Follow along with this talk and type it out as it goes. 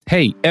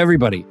Hey,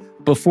 everybody.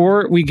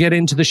 Before we get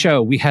into the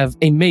show, we have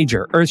a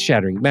major,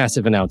 earth-shattering,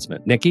 massive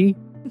announcement. Nikki?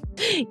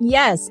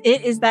 Yes,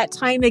 it is that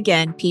time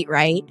again, Pete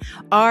Wright.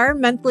 Our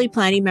monthly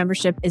planning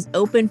membership is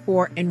open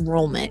for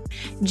enrollment.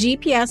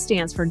 GPS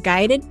stands for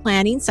Guided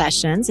Planning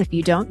Sessions, if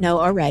you don't know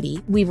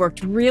already. We've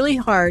worked really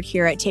hard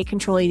here at Take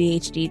Control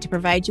ADHD to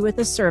provide you with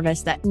a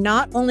service that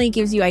not only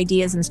gives you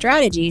ideas and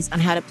strategies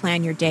on how to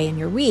plan your day and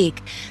your week,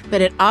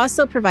 but it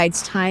also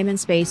provides time and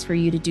space for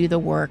you to do the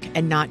work,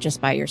 and not just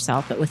by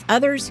yourself, but with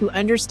others who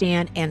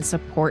understand and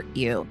support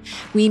you.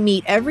 We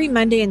meet every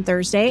Monday and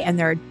Thursday, and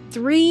there are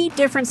 3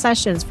 different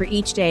sessions for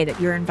each day that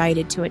you're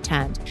invited to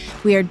attend.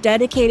 We are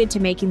dedicated to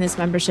making this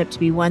membership to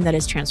be one that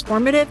is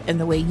transformative in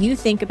the way you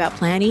think about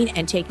planning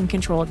and taking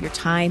control of your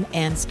time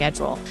and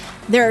schedule.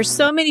 There are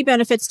so many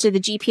benefits to the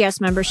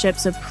GPS membership,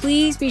 so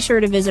please be sure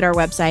to visit our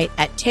website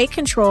at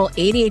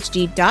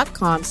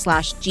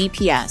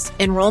takecontroladhd.com/GPS.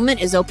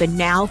 Enrollment is open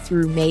now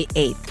through May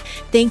 8th.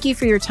 Thank you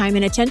for your time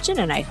and attention,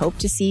 and I hope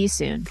to see you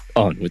soon.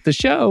 On with the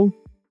show.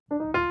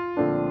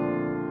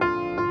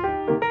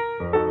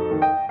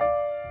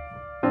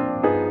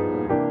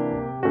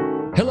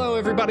 Hello,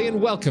 everybody, and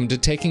welcome to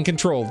Taking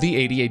Control, the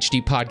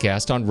ADHD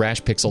podcast on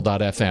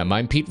rashpixel.fm.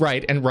 I'm Pete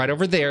Wright, and right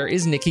over there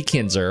is Nikki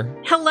Kinzer.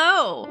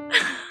 Hello.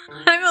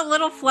 I'm a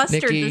little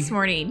flustered Nikki, this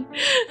morning.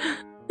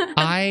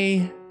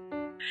 I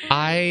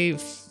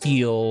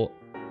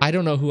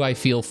don't know who I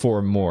feel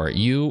for more,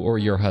 you or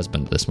your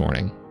husband this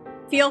morning.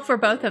 Feel for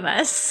both of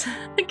us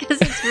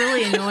because it's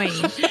really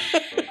annoying.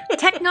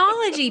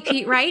 Technology,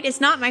 Pete Wright,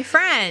 is not my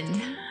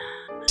friend.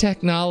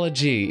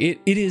 Technology.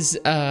 It is,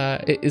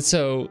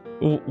 so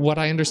what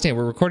I understand,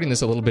 we're recording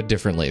this a little bit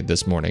differently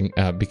this morning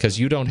because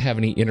you don't have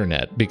any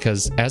internet,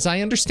 because as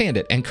I understand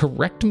it, and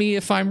correct me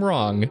if I'm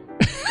wrong,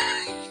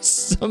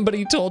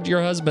 somebody told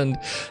your husband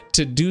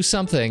to do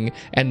something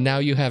and now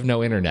you have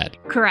no internet.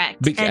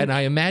 Correct. And I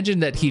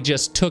imagine that he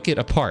just took it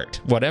apart.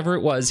 Whatever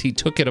it was, he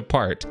took it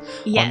apart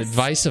on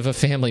advice of a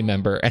family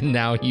member, and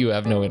now you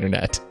have no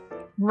internet.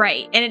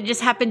 Right. And it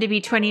just happened to be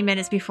 20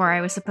 minutes before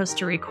I was supposed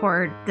to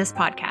record this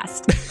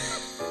podcast.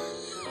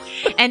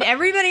 And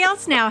everybody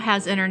else now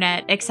has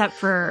internet except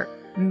for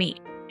me.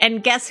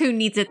 And guess who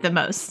needs it the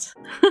most?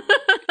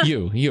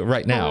 You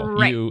right now.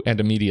 Right. You and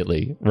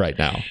immediately right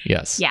now.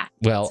 Yes. Yeah.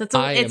 Well,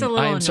 so I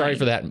am sorry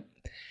for that.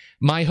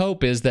 My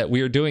hope is that we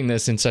are doing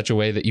this in such a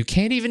way that you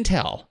can't even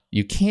tell.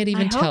 You can't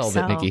even tell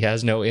that Nikki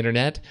has no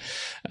internet.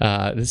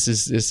 This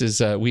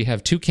is we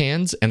have 2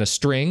 cans and a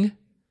string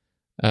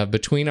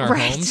between our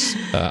homes,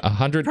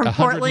 100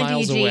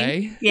 miles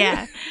away.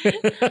 Yeah.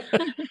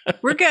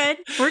 We're good.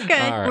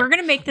 Right. We're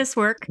going to make this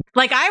work.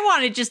 Like, I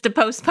wanted just to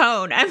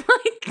postpone. I'm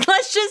like,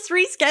 let's just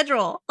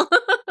reschedule.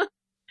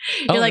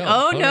 You're like,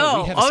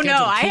 no,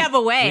 I have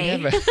a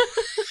way.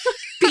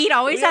 Pete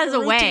always has a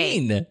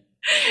way.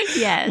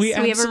 Yes, we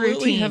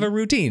absolutely have a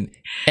routine.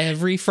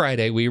 Every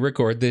Friday we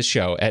record this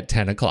show at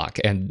 10 o'clock.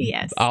 And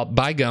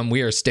by gum,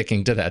 we are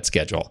sticking to that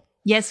schedule.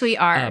 Yes, we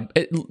are.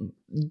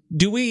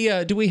 Do we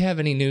have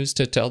any news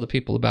to tell the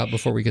people about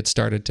before we get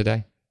started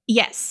today?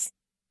 Yes,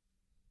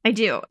 I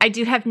do. I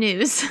do have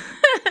news.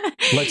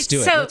 Let's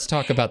do it. Let's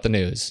talk about the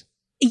news.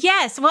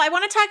 Yes. Well, I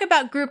want to talk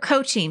about group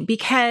coaching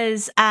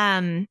because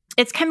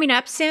it's coming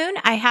up soon.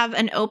 I have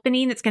an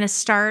opening that's going to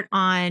start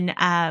on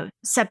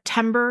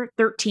September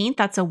 13th.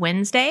 That's a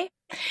Wednesday.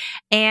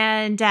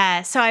 And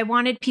so I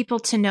wanted people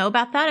to know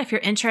about that. If you're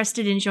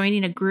interested in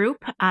joining a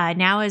group,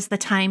 now is the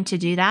time to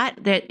do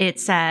that. That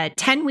it's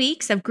 10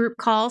 weeks of group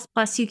calls,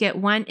 plus you get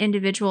 1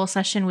 individual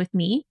session with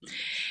me.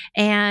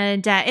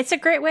 And it's a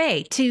great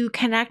way to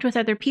connect with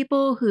other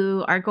people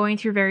who are going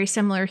through very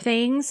similar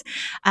things,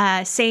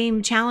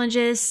 same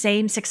challenges,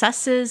 same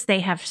successes. They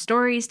have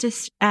stories to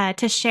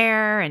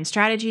share and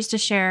strategies to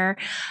share.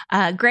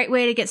 Great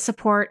way to get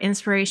support,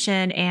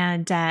 inspiration,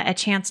 and a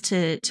chance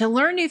to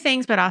learn new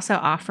things, but also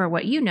offer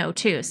what you know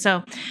too.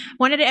 So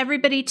wanted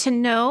everybody to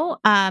know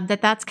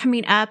that that's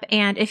coming up.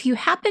 And if you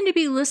happen to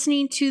be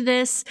listening to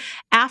this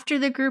after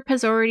the group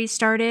has already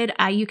started,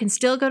 you can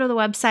still go to the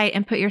website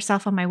and put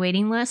yourself on my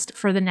waiting list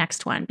for the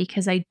next one,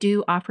 because I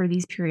do offer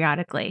these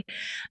periodically.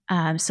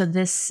 So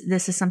this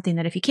is something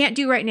that if you can't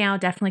do right now,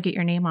 definitely get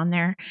your name on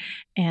there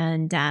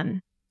and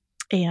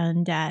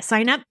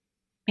sign up.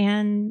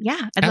 And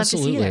yeah, I'd love to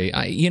see you.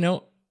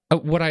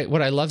 What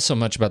I love so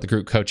much about the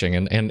group coaching,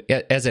 and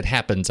as it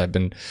happens, I've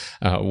been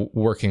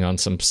working on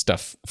some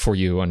stuff for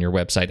you on your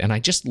website, and I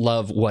just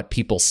love what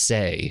people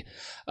say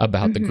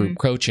about the group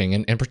coaching,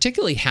 and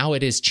particularly how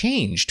it has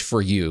changed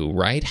for you,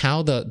 right?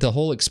 How the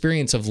whole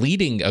experience of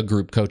leading a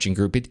group coaching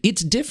group,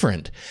 it's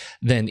different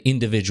than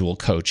individual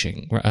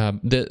coaching.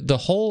 The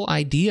whole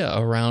idea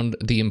around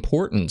the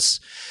importance,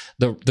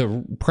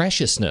 the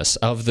preciousness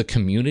of the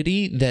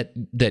community that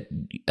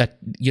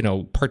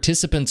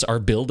participants are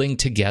building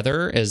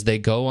together as they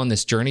go on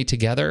this journey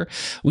together.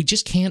 We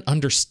just can't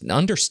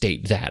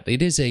understate that.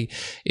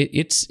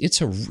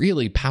 It's a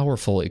really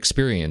powerful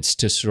experience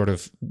to sort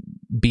of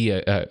be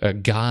a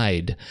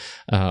guide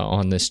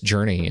on this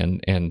journey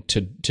and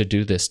to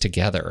do this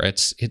together.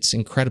 It's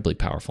incredibly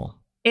powerful.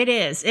 It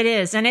is.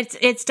 And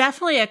it's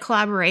definitely a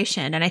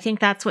collaboration. And I think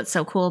that's what's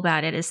so cool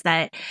about it is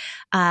that,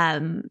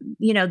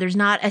 there's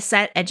not a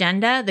set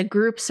agenda. The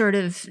group sort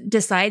of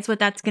decides what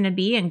that's going to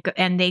be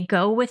and they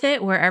go with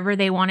it wherever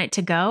they want it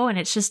to go. And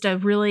it's just a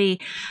really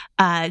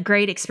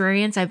great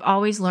experience. I've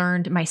always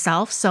learned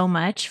myself so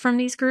much from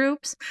these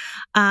groups.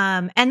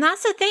 And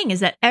that's the thing is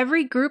that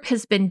every group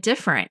has been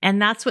different.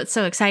 And that's what's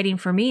so exciting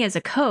for me as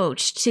a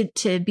coach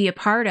to be a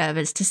part of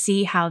is to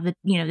see how the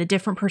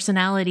different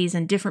personalities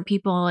and different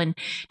people and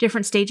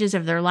different stages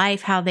of their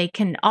life, how they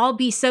can all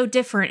be so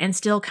different and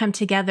still come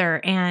together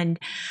and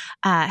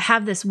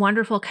have this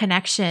wonderful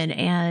connection.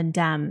 And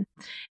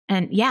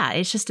yeah,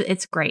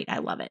 it's great. I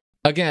love it.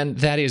 Again,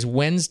 that is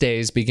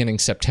Wednesdays beginning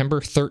September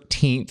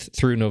 13th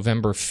through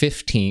November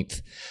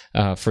 15th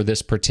for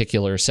this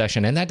particular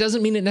session. And that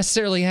doesn't mean it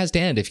necessarily has to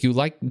end. If you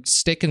like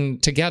sticking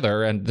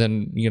together, and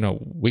then,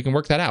 we can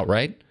work that out,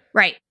 right?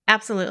 Right.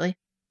 Absolutely.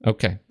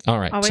 Okay. All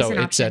right. Always so an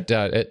it's option.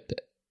 at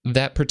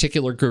that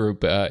particular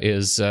group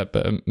is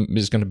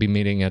going to be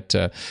meeting at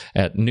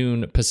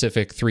noon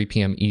Pacific, 3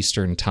 p.m.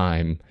 Eastern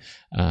time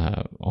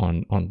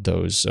on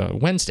those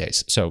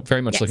Wednesdays. So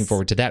very much looking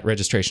forward to that.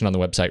 Registration on the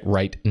website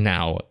right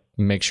now.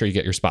 Make sure you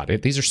get your spot.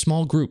 These are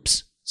small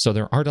groups, so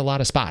there aren't a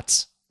lot of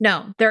spots.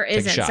 No, there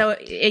isn't. So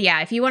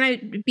yeah, if you want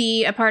to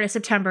be a part of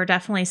September,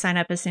 definitely sign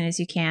up as soon as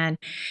you can.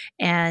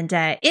 And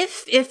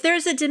if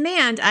there's a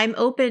demand, I'm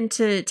open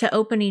to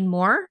opening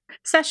more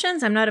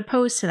sessions. I'm not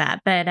opposed to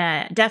that, but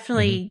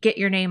definitely get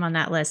your name on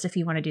that list if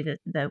you want to do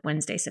the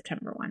Wednesday,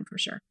 September 1 for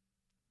sure.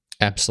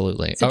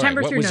 Absolutely.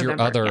 September all right. through What was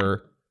November, your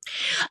other?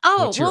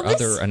 Yeah. What's your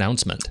other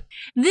announcement?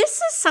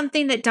 This is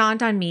something that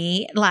dawned on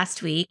me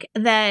last week,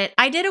 that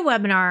I did a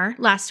webinar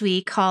last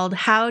week called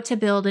How to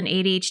Build an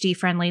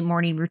ADHD-Friendly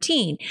Morning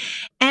Routine.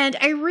 And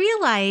I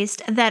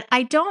realized that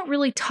I don't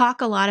really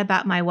talk a lot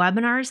about my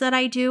webinars that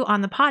I do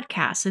on the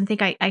podcast, and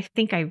I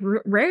think I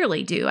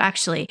rarely do,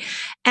 actually.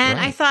 And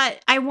Right. I thought,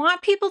 I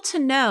want people to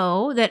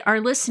know that are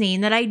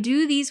listening that I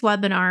do these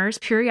webinars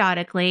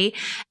periodically.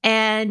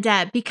 And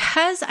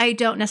because I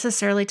don't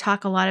necessarily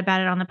talk a lot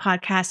about it on the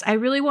podcast, I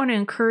really want to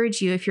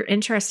encourage you, if you're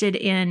interested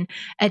in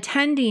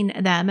attending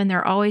them, and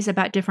they're always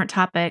about different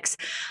topics,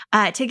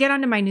 to get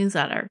onto my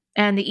newsletter.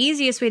 And the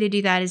easiest way to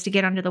do that is to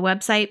get onto the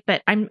website.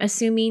 But I'm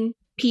assuming,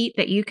 Pete,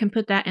 that you can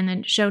put that in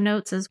the show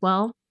notes as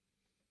well.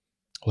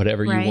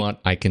 Whatever you want,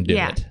 I can do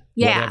it.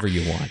 Yeah. Whatever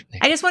you want.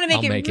 I just want to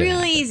make it really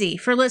happen. easy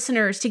for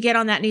listeners to get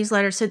on that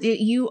newsletter so that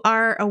you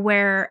are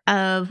aware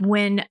of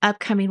when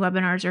upcoming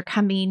webinars are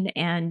coming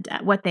and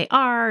what they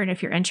are, and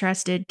if you're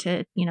interested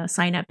to,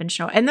 sign up and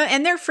show. And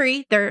they're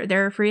free.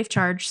 They're free of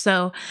charge.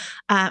 So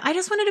I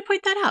just wanted to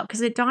point that out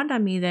because it dawned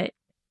on me that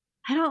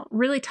I don't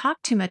really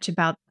talk too much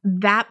about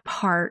that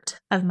part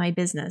of my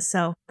business.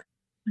 So I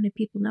wanted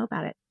people to know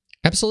about it.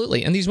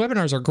 Absolutely. And these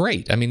webinars are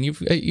great. I mean,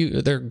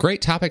 they're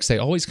great topics. They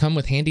always come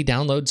with handy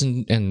downloads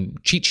and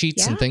cheat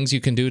sheets and things you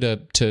can do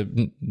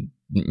to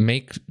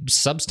make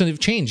substantive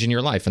change in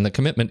your life. And the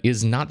commitment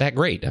is not that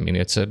great. I mean,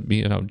 it's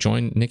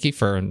join Nikki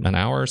for an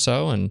hour or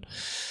so and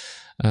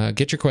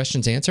get your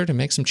questions answered and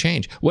make some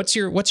change. What's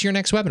your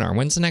next webinar?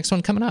 When's the next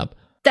one coming up?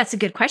 That's a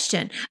good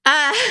question.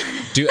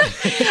 Did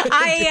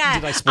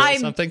I spoil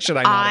something? Should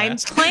I not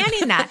ask? I'm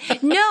planning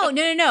that.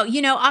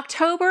 No.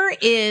 October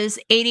is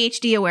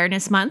ADHD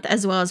Awareness Month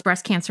as well as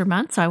Breast Cancer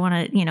Month. So I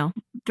want to,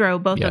 throw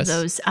both of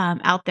those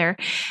out there.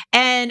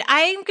 And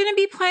I'm going to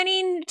be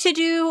planning to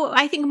do,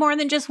 I think, more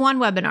than just one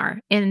webinar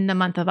in the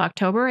month of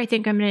October. I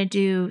think I'm going to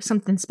do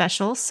something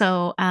special.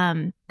 So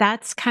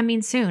that's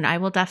coming soon. I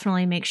will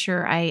definitely make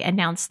sure I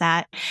announce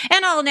that.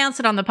 And I'll announce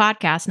it on the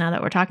podcast now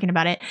that we're talking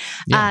about it.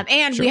 Yeah,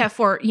 and sure. we have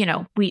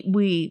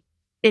we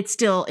it's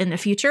still in the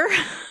future.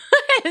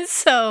 And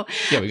so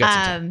we got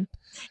some time.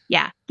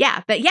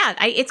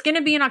 It's going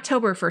to be in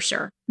October for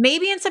sure.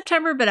 Maybe in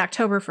September, but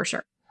October for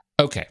sure.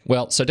 Okay,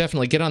 well, so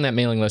definitely get on that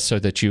mailing list so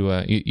that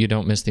you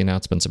don't miss the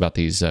announcements about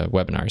these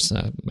webinars,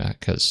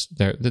 because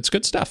it's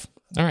good stuff.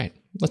 All right,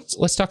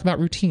 let's talk about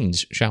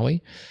routines, shall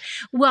we?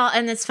 Well,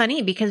 and it's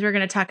funny because we're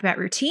going to talk about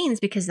routines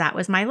because that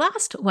was my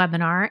last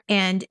webinar,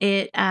 and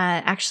it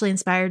actually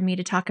inspired me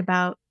to talk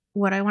about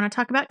what I want to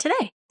talk about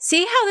today.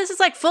 See how this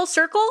is like full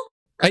circle?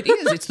 It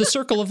is. It's the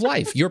circle of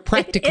life. You're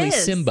practically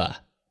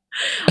Simba.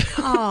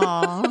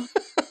 Aww.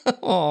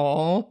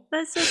 Aww.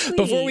 That's so sweet.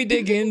 Before we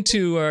dig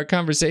into our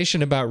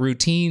conversation about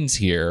routines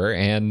here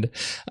and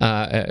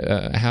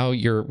how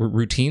your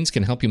routines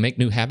can help you make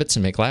new habits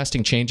and make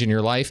lasting change in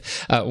your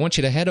life, I want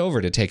you to head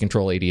over to Take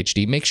Control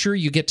ADHD. Make sure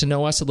you get to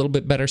know us a little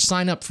bit better.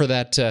 Sign up for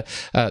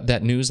that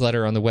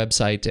newsletter on the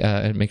website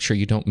and make sure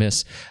you don't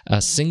miss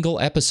a single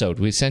episode.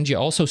 We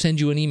also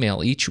send you an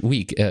email each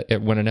week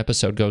when an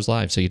episode goes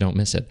live so you don't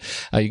miss it.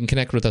 You can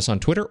connect with us on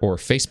Twitter or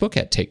Facebook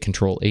at Take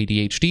Control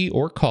ADHD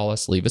or call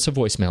us, leave us a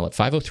voicemail at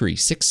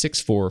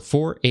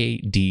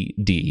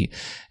 303-664-4ADD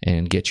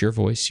and get your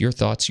voice, your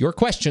thoughts, your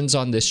questions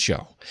on this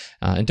show.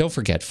 And don't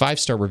forget,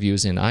 5-star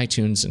reviews in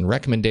iTunes and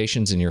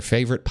recommendations in your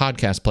favorite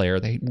podcast player.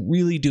 They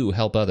really do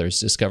help others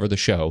discover the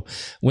show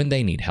when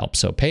they need help.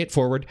 So pay it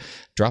forward,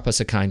 drop us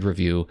a kind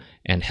review,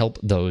 and help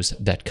those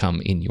that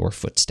come in your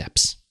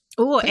footsteps.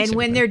 Oh, and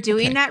when they're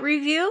doing that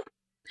review,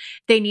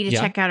 they need to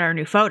check out our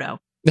new photo.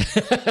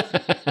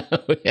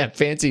 Yeah,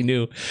 fancy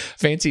new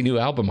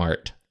album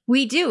art.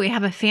 We do. We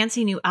have a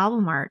fancy new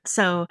album art.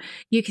 So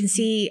you can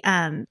see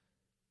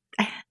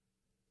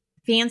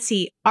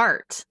fancy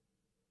art.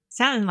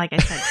 Sounded like I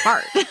said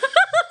fart.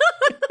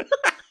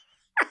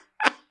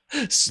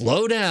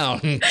 Slow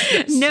down.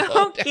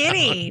 No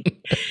kidding.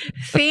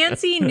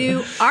 Fancy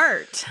new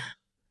art.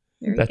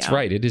 That's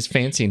right. It is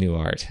fancy new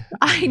art.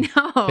 I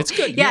know. It's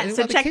good. Yeah,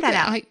 so check that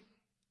out.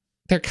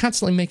 They're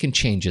constantly making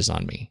changes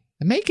on me.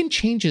 They're making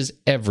changes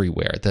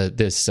everywhere.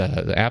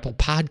 The Apple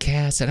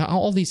Podcasts and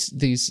all these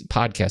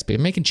podcasts, they're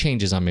making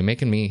changes on me,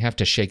 making me have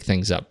to shake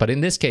things up. But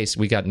in this case,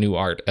 we got new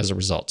art as a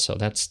result. So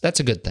that's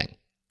a good thing.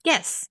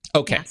 Yes.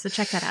 Okay. Yeah, so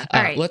check that out.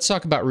 All right. Let's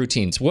talk about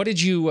routines. What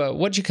did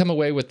you come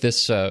away with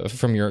this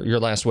from your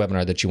last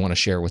webinar that you want to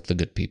share with the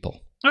good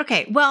people?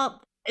 Okay.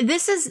 Well,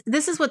 this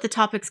is what the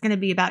topic's going to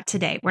be about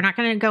today. We're not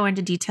going to go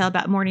into detail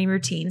about morning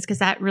routines because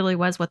that really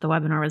was what the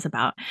webinar was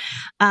about.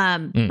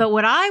 But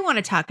what I want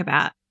to talk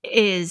about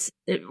is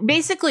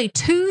basically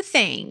two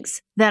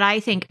things that I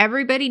think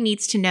everybody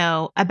needs to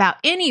know about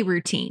any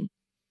routine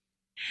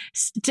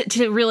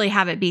to really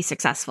have it be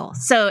successful.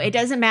 So it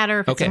doesn't matter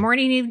if it's a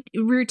morning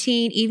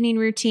routine, evening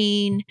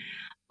routine,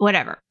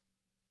 whatever.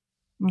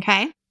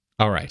 Okay.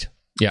 All right.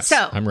 Yes.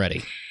 So I'm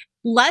ready.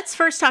 Let's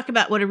first talk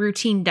about what a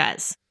routine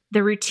does.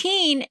 The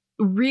routine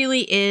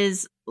really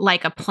is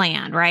like a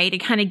plan, right? It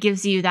kind of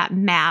gives you that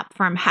map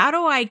from how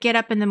do I get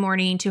up in the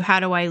morning to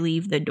how do I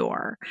leave the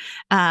door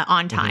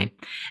on time.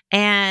 Mm-hmm.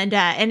 And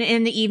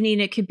in the evening,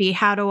 it could be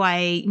how do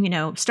I,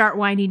 start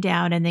winding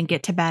down and then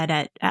get to bed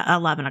at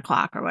 11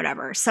 o'clock or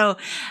whatever. So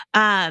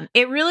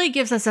it really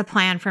gives us a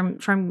plan from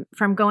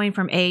going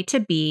from A to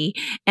B,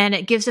 and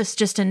it gives us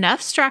just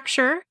enough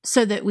structure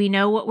so that we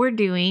know what we're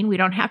doing. We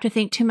don't have to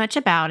think too much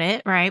about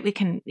it, right?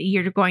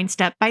 You're going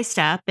step by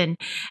step,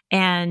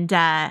 and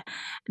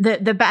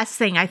the best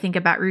thing I think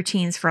about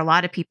routines for a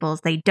lot of people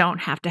is they don't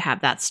have to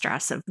have that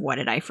stress of what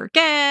did I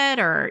forget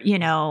or,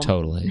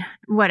 totally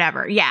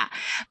whatever. Yeah.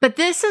 But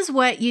this is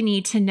what you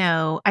need to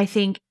know, I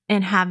think,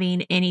 in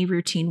having any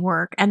routine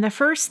work. And the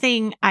first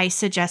thing I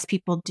suggest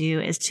people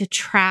do is to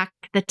track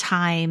the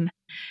time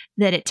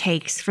that it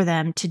takes for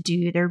them to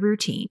do their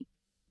routine.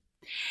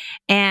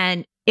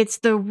 And it's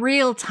the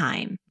real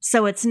time.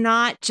 So it's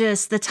not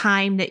just the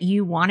time that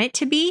you want it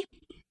to be,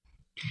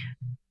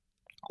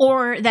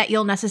 or that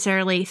you'll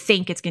necessarily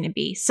think it's going to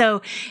be.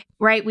 So,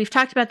 right, we've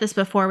talked about this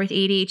before with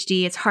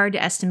ADHD. It's hard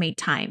to estimate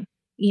time.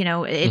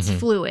 It's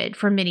fluid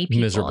for many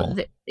people. Miserable.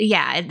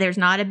 Yeah, there's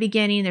not a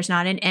beginning. There's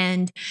not an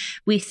end.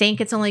 We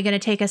think it's only going to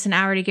take us an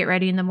hour to get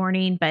ready in the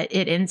morning, but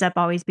it ends up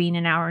always being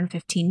an hour and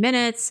 15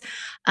 minutes.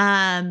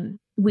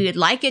 We would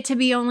like it to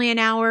be only an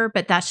hour,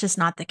 but that's just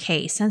not the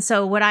case. And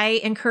so what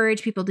I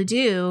encourage people to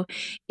do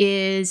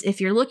is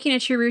if you're looking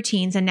at your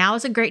routines, and now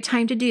is a great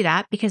time to do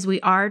that because we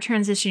are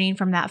transitioning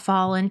from that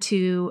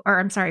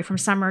from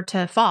summer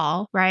to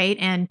fall, right?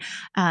 And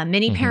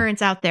many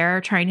parents out there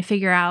are trying to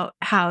figure out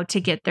how to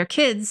get their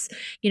kids,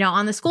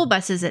 on the school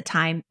buses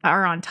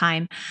on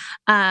time.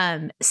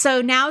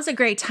 So now is a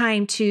great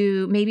time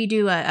to maybe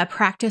do a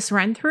practice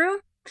run through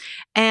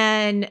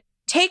and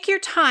take your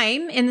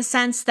time in the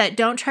sense that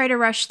don't try to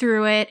rush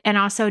through it, and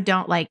also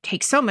don't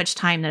take so much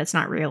time that it's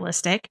not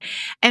realistic,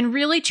 and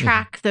really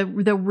track the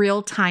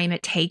real time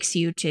it takes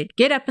you to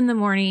get up in the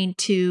morning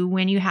to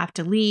when you have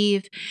to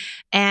leave.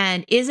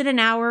 And is it an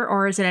hour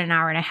or is it an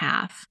hour and a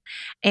half?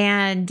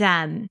 And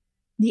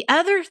the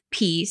other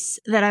piece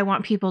that I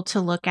want people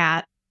to look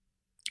at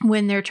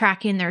when they're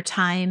tracking their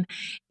time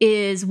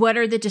is what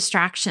are the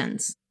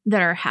distractions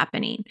that are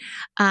happening,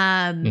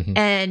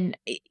 and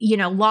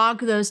log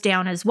those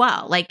down as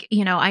well.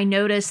 I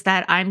notice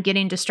that I'm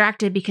getting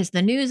distracted because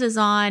the news is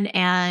on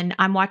and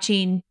I'm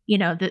watching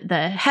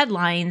the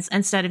headlines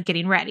instead of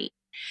getting ready.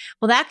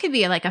 Well, that could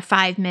be like a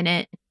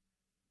 5-minute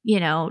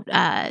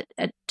a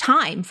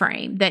time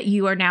frame that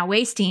you are now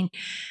wasting.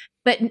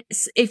 But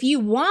if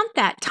you want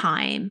that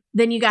time,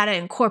 then you got to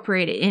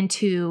incorporate it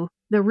into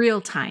the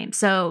real time.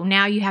 So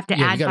now you have to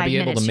add 5 minutes to your routine. You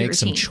got to be able to make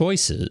some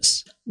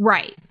choices.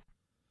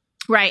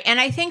 Right. And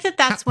I think that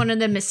that's one of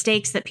the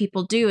mistakes that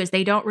people do is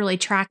they don't really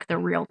track the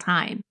real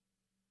time.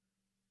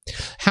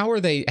 How are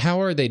they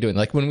doing?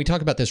 Like when we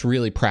talk about this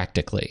really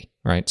practically,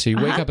 right? So you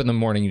wake up in the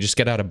morning, you just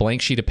get out a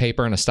blank sheet of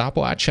paper and a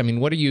stopwatch. I mean,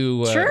 what do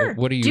you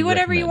do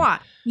whatever you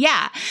want.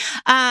 Yeah.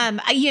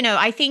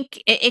 I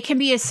think it can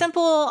be as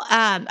simple.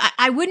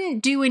 I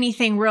wouldn't do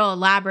anything real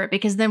elaborate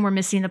because then we're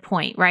missing the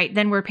point, right?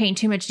 Then we're paying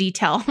too much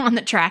detail on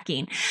the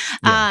tracking.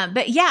 Yeah.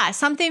 But yeah,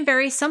 something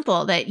very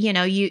simple that,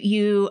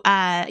 you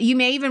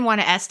may even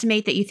want to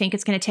estimate that you think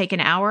it's going to take an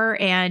hour,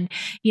 and,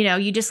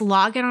 you just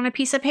log it on a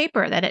piece of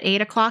paper that at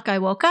 8 o'clock I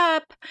woke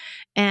up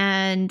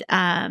And,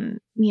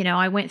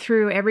 I went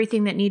through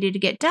everything that needed to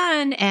get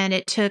done, and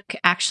it took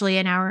actually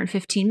an hour and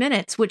 15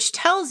 minutes, which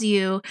tells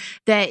you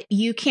that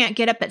you can't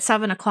get up at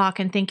 7:00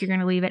 and think you're going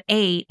to leave at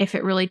 8 if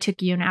it really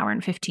took you an hour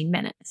and 15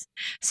 minutes.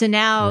 So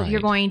now you're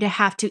going to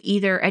have to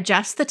either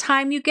adjust the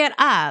time you get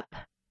up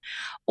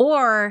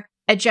or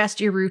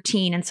adjust your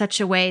routine in such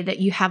a way that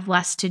you have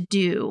less to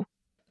do.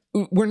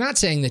 We're not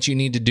saying that you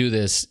need to do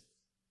this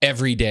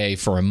every day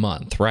for a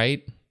month,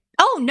 right?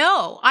 Oh,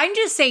 no. I'm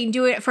just saying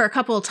do it for a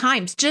couple of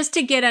times just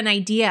to get an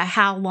idea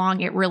how long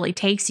it really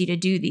takes you to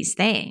do these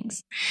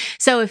things.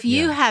 So if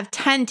you have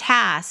 10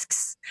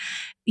 tasks,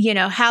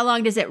 how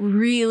long does it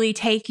really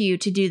take you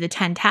to do the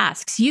 10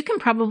 tasks? You can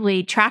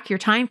probably track your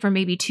time for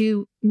maybe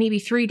 2, maybe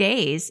 3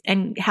 days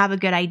and have a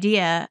good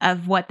idea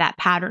of what that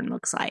pattern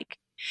looks like.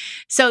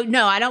 So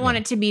no, I don't want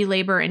it to be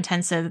labor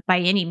intensive by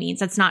any means.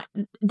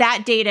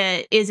 That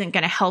data isn't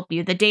going to help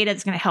you. The data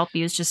that's going to help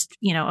you is just,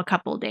 a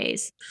couple of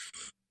days.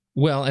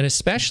 Well, and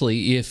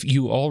especially if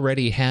you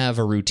already have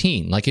a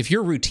routine. Like if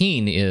your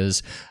routine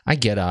is I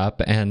get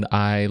up and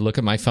I look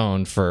at my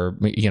phone for,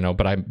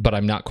 but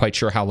I'm not quite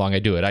sure how long I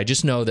do it. I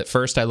just know that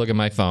first I look at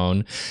my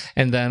phone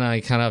and then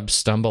I kind of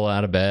stumble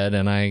out of bed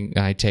and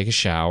I take a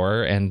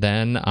shower and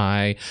then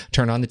I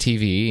turn on the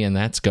TV and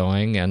that's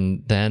going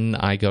and then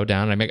I go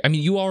down and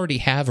you already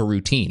have a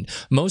routine.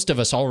 Most of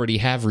us already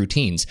have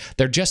routines.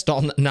 They're just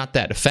all not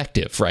that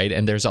effective, right?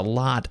 And there's a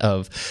lot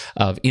of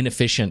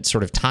inefficient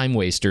sort of time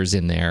wasters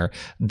in there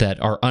that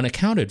are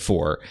unaccounted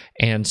for.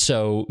 And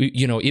so,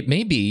 it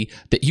may be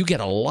that you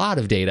get a lot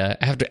of data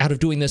out of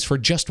doing this for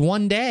just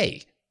one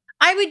day.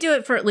 I would do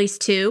it for at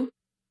least 2.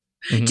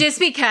 Mm-hmm. Just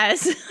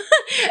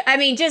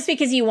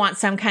because you want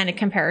some kind of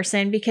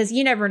comparison, because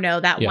you never know,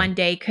 that one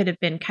day could have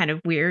been kind of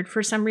weird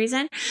for some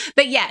reason.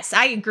 But yes,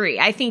 I agree.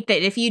 I think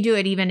that if you do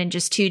it even in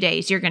just 2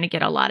 days, you're going to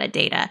get a lot of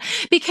data,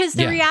 because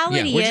the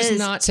reality we're just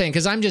not saying,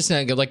 because I'm just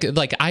saying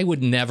like I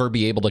would never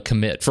be able to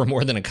commit for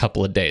more than a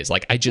couple of days.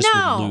 Like I'd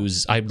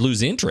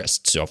lose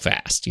interest so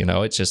fast.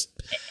 It's just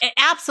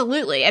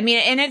absolutely. And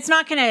it's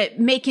not going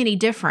to make any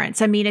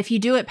difference. If you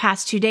do it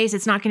past 2 days,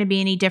 it's not going to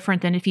be any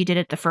different than if you did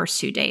it the first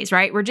 2 days,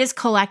 right? We're just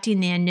collecting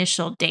the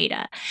initial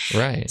data.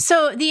 Right.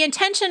 So the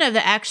intention of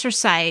the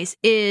exercise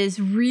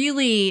is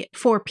really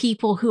for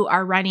people who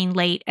are running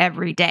late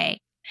every day.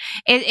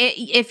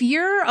 If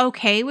you're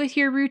okay with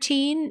your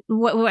routine,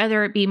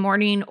 whether it be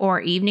morning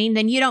or evening,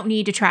 then you don't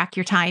need to track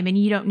your time and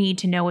you don't need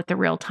to know what the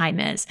real time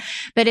is.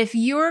 But if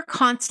you're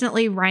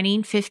constantly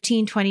running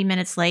 15, 20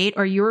 minutes late,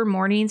 or your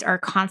mornings are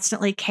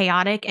constantly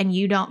chaotic and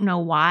you don't know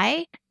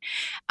why,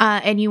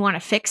 and you want to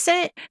fix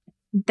it,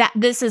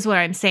 this is what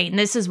I'm saying.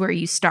 This is where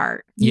you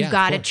start. You've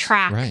got to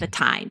track the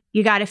time.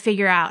 You got to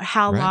figure out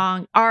how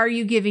long are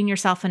you giving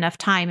yourself enough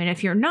time. And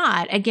if you're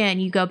not, again,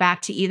 you go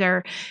back to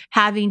either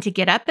having to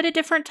get up at a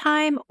different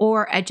time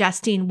or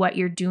adjusting what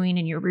you're doing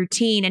in your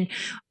routine. And,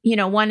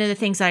 one of the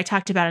things that I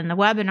talked about in the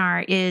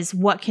webinar is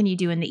what can you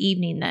do in the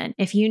evening then?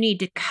 If you need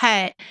to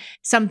cut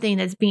something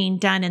that's being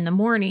done in the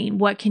morning,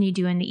 what can you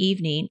do in the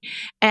evening?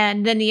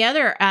 And then the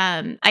other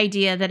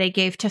idea that I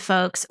gave to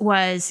folks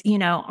was,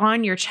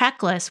 on your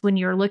checklist, when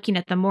you're looking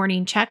at the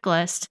morning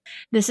checklist,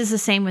 this is the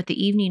same with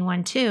the evening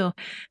one too.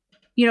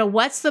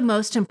 What's the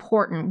most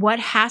important? What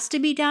has to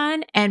be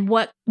done, and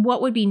what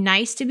would be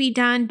nice to be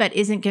done, but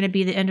isn't going to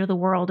be the end of the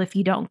world if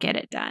you don't get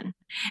it done.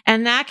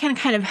 And that can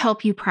kind of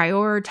help you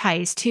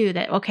prioritize too,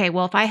 that, okay,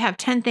 well, if I have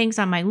 10 things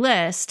on my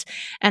list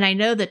and I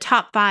know the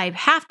top 5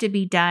 have to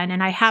be done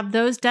and I have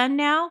those done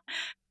now,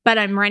 but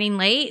I'm running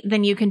late,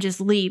 then you can just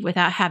leave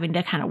without having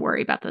to kind of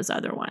worry about those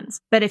other ones.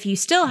 But if you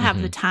still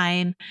have the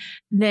time,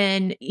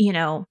 then,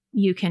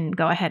 you can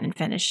go ahead and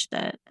finish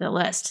the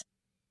list.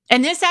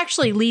 And this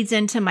actually leads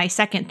into my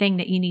second thing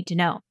that you need to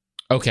know.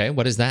 Okay,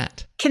 what is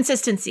that?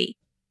 Consistency.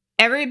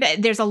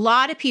 There's a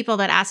lot of people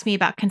that ask me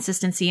about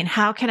consistency and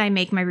how can I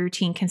make my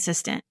routine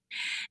consistent?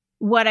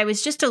 What I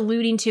was just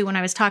alluding to when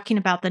I was talking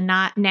about the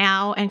not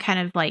now and kind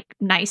of like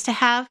nice to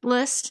have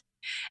list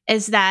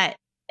is that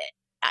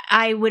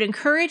I would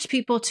encourage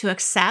people to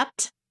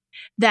accept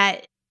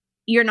that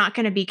you're not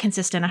going to be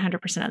consistent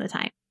 100% of the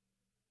time,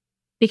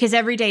 because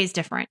every day is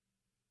different.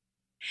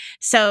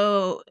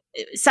 So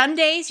some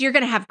days you're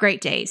going to have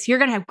great days. You're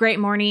going to have great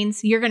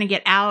mornings. You're going to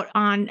get out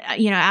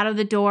of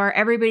the door.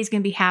 Everybody's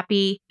going to be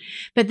happy.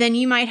 But then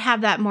you might have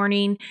that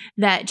morning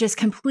that just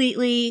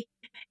completely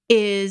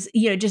is,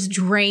 just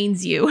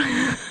drains you.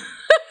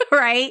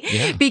 Right?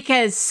 Yeah.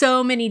 Because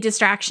so many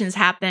distractions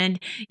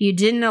happened. You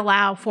didn't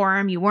allow for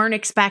them. You weren't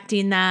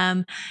expecting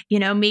them.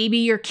 Maybe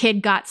your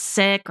kid got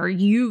sick, or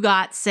you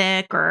got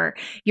sick, or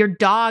your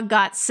dog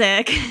got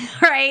sick,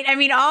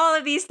 right? All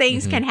of these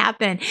things can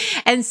happen.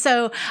 And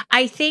so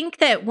I think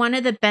that one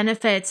of the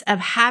benefits of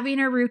having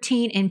a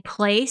routine in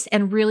place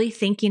and really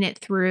thinking it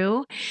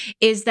through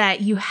is that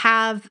you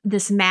have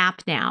this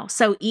map now.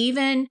 So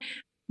even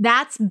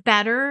that's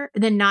better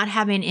than not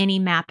having any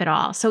map at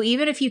all. So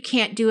even if you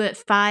can't do it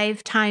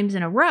 5 times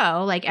in a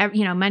row, like,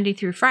 Monday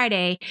through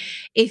Friday,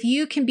 if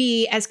you can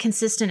be as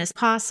consistent as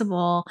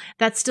possible,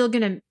 that's still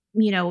going to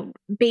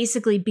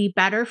basically be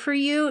better for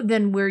you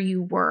than where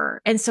you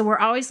were. And so we're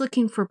always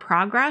looking for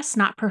progress,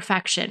 not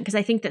perfection. Because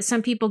I think that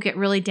some people get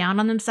really down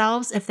on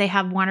themselves if they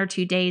have 1 or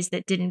 2 days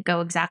that didn't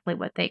go exactly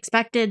what they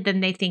expected, then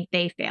they think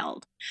they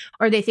failed,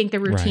 or they think the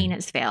routine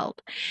has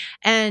failed.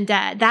 And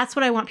that's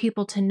what I want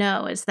people to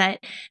know, is that,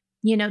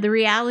 the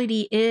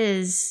reality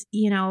is,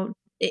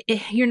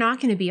 you're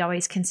not going to be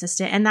always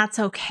consistent, and that's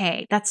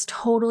okay. That's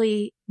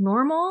totally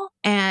normal.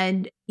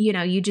 And,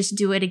 you just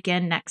do it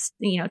again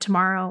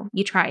tomorrow,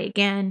 you try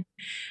again,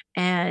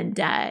 and,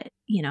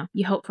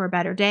 you hope for a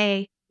better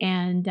day.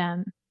 And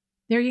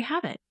there you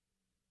have it.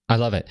 I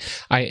love it.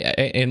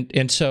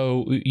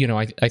 So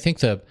I think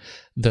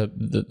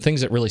the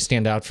things that really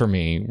stand out for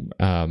me,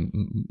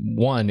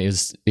 one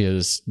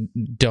is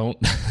don't,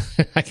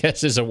 I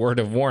guess is a word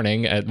of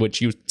warning,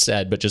 which you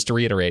said, but just to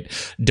reiterate,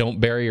 don't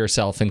bury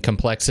yourself in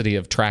complexity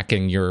of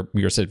tracking your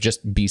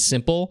just be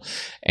simple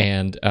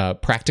and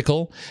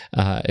practical.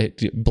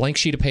 Blank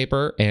sheet of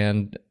paper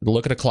and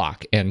look at a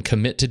clock and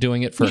commit to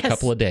doing it for a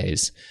couple of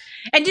days.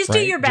 And just do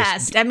your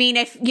best. Do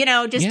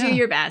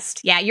your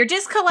best. Yeah, you're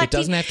just collecting.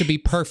 It doesn't have to be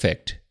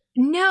perfect.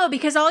 No,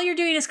 because all you're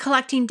doing is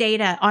collecting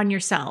data on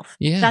yourself.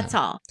 Yeah. That's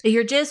all.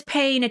 You're just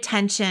paying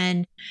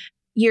attention.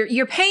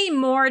 You're paying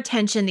more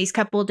attention these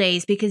couple of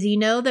days because you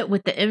know that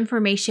with the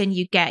information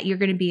you get, you're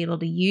going to be able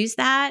to use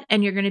that,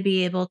 and you're going to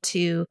be able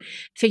to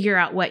figure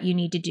out what you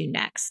need to do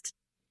next.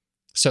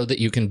 So that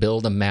you can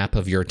build a map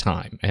of your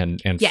time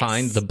and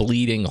find the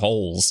bleeding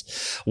holes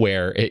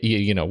where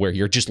where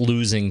you're just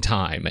losing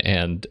time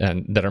and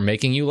that are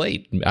making you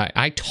late.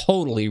 I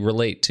totally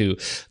relate to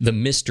the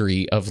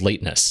mystery of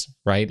lateness,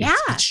 right? Yeah,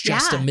 it's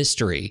just a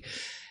mystery.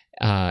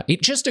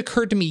 It just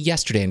occurred to me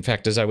yesterday, in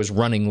fact, as I was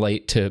running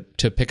late to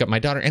pick up my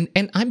daughter,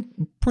 and I'm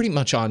pretty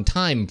much on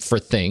time for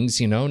things,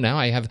 now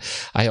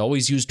I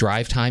always use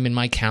drive time in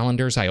my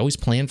calendars. I always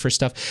plan for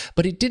stuff,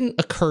 but it didn't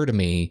occur to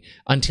me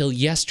until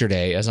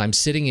yesterday as I'm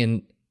sitting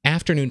in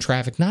afternoon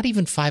traffic, not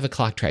even 5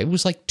 o'clock traffic. It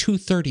was like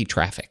 2:30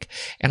 traffic.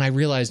 And I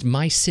realized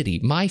my city,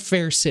 my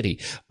fair city,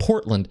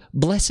 Portland,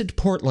 blessed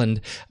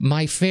Portland,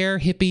 my fair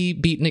hippie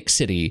beatnik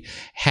city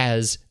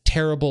has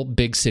terrible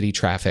big city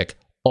traffic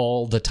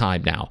all the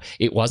time now.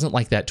 It wasn't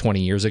like that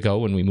 20 years ago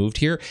when we moved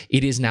here.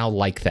 It is now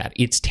like that.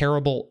 It's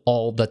terrible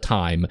all the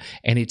time,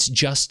 and it's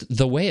just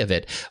the way of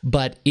it.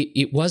 But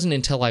it wasn't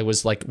until I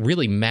was like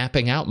really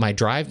mapping out my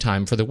drive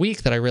time for the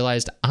week that I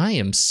realized I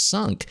am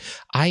sunk.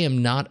 I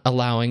am not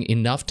allowing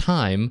enough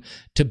time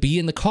to be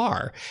in the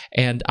car.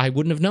 And I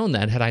wouldn't have known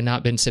that had I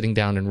not been sitting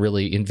down and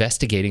really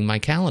investigating my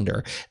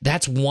calendar.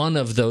 That's one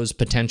of those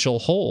potential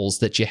holes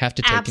that you have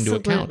to take into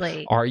account.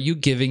 Are you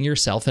giving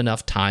yourself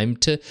enough time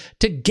to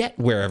get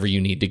wherever you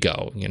need to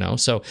go?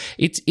 So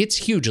it's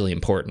hugely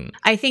important.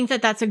 I think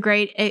that's a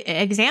great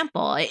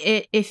example.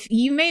 If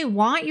you may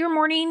want your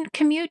morning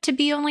commute to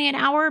be only an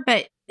hour,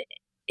 but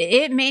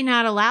it may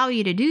not allow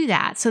you to do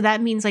that. So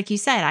that means, like you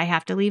said, I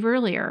have to leave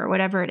earlier or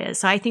whatever it is.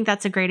 So I think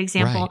that's a great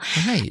example.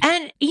 Right.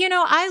 And,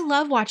 I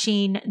love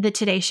watching the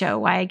Today Show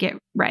while I get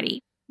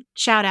ready.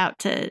 Shout out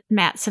to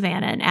Matt,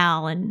 Savannah, and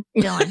Al, and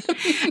Dylan.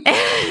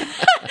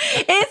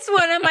 It's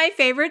one of my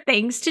favorite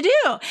things to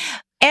do.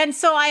 And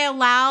so I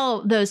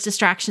allow those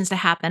distractions to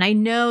happen. I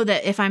know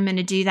that if I'm going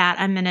to do that,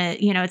 I'm going to,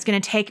 it's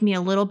going to take me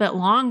a little bit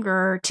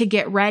longer to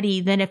get ready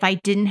than if I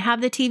didn't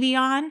have the TV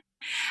on.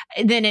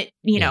 Then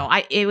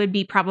it would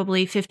be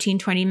probably 15,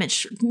 20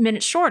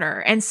 minutes shorter.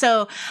 And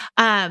so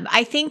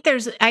I think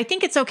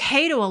it's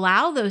okay to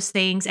allow those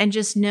things and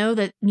just know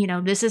that,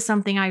 this is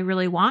something I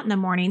really want in the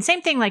morning.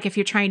 Same thing, like if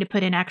you're trying to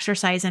put in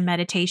exercise and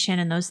meditation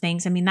and those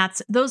things. I mean,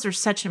 those are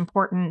such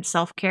important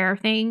self-care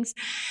things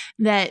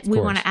that we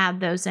want to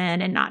add those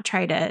in and not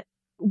try to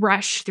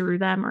rush through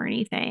them or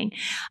anything.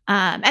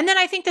 And then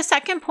I think the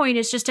second point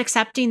is just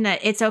accepting that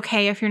it's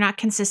okay if you're not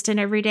consistent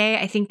every day.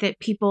 I think that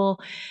people,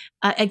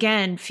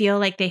 again, feel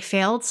like they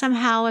failed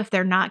somehow if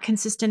they're not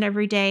consistent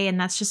every day. And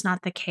that's just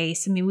not the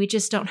case. I mean, we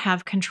just don't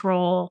have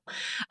control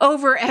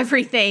over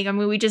everything. I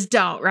mean, we just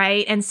don't,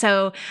 right? And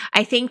so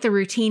I think the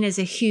routine is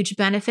a huge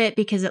benefit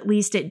because at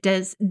least it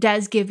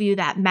does give you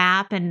that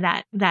map and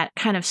that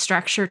kind of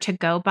structure to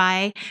go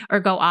by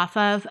or go off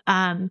of.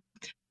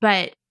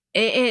 But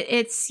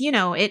it's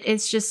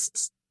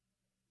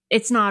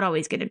not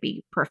always going to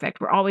be perfect.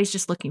 We're always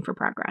just looking for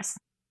progress.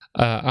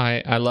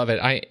 I love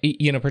it.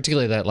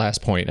 Particularly that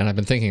last point, and I've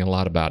been thinking a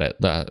lot about it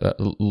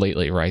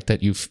lately, right?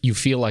 That you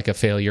feel like a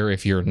failure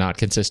if you're not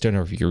consistent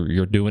or if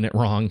you're doing it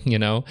wrong,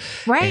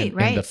 Right.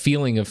 And the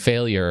feeling of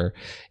failure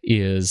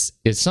is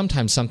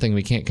sometimes something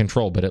we can't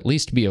control, but at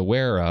least be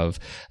aware of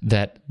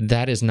that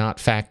is not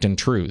fact and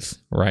truth,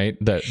 right?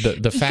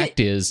 The fact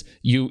is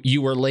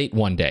you were late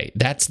one day.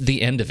 That's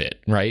the end of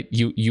it, right?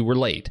 You were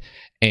late,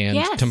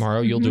 and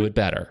tomorrow you'll do it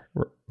better,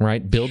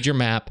 right? Build your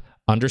map.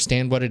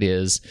 Understand what it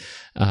is,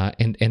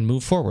 and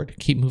move forward.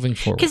 Keep moving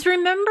forward. Because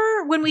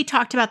remember when we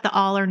talked about the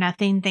all or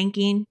nothing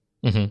thinking?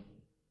 Mm-hmm.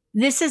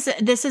 This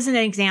is an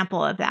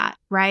example of that,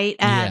 right?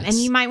 Yes, and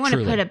you might want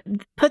to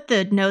put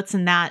the notes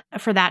in that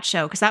for that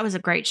show because that was a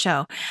great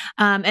show,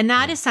 and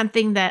that is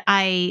something that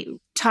I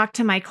talk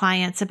to my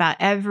clients about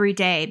every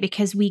day,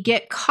 because we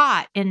get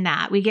caught in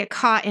that. We get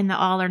caught in the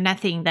all or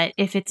nothing, that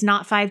if it's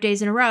not 5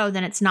 days in a row,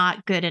 then it's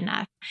not good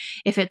enough.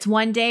 If it's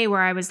one day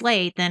where I was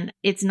late, then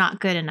it's not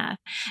good enough.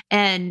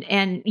 And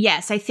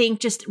yes, I think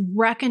just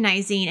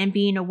recognizing and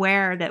being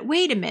aware that,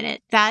 wait a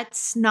minute,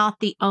 that's not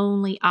the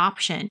only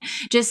option.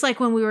 Just like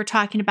when we were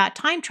talking about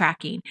time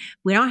tracking,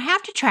 we don't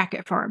have to track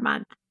it for a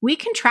month. We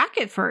can track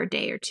it for a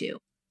day or two.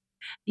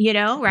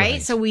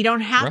 Right? So we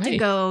don't have to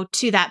go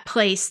to that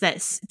place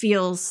that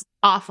feels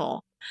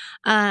awful.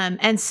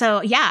 And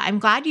so, yeah, I'm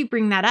glad you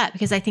bring that up,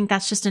 because I think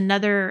that's just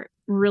another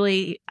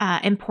really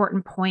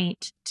important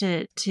point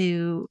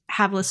to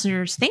have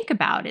listeners think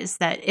about, is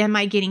that, am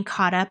I getting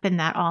caught up in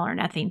that all or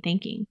nothing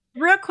thinking?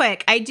 Real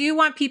quick, I do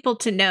want people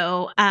to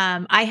know,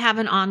 I have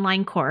an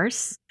online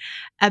course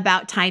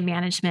about time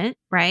management,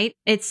 right?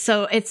 It's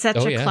such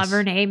a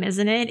clever name,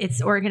 isn't it?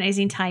 It's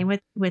organizing time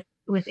with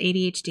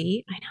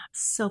ADHD. I know,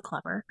 it's so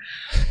clever.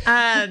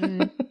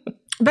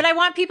 But I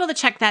want people to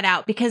check that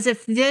out, because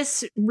if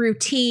this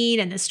routine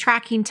and this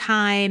tracking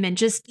time, and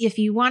just if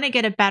you want to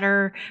get a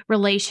better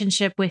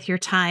relationship with your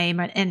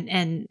time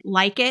and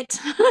like it,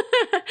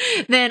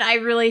 then I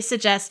really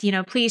suggest,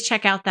 please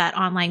check out that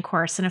online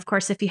course. And of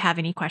course, if you have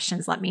any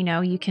questions, let me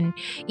know. You can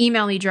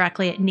email me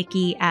directly at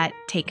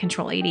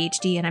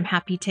Nikki@TakeControlADHD, and I'm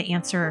happy to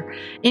answer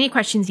any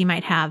questions you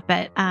might have.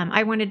 But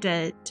I wanted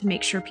to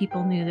make sure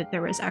people knew that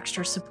there was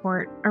extra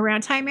support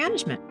around time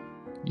management.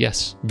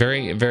 Yes,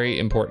 very, very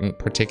important,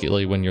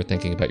 particularly when you're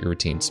thinking about your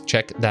routines.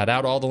 Check that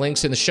out. All the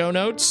links in the show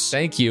notes.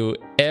 Thank you,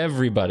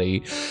 everybody,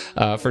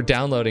 for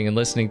downloading and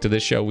listening to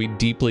this show. We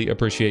deeply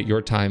appreciate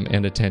your time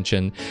and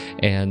attention.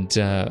 And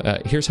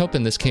here's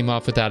hoping this came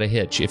off without a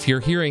hitch. If you're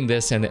hearing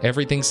this and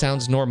everything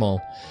sounds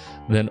normal,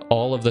 then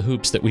all of the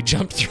hoops that we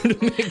jumped through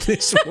to make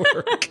this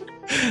work,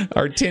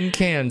 our tin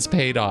cans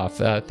paid off.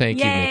 Thank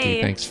you,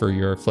 Nikki. Thanks for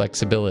your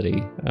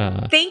flexibility.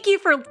 Thank you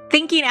for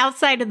thinking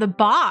outside of the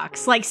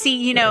box.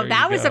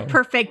 That was a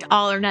perfect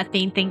all or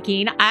nothing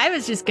thinking. I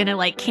was just going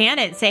to can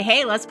it, say,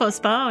 hey, let's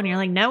postpone. You're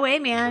like, no way,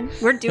 man.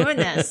 We're doing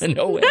this.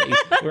 No way.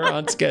 We're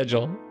on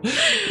schedule.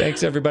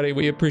 Thanks, everybody.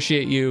 We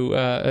appreciate you.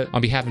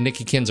 On behalf of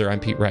Nikki Kinzer, I'm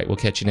Pete Wright. We'll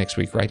catch you next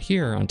week right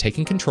here on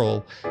Taking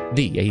Control,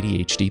 the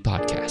ADHD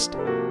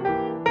podcast.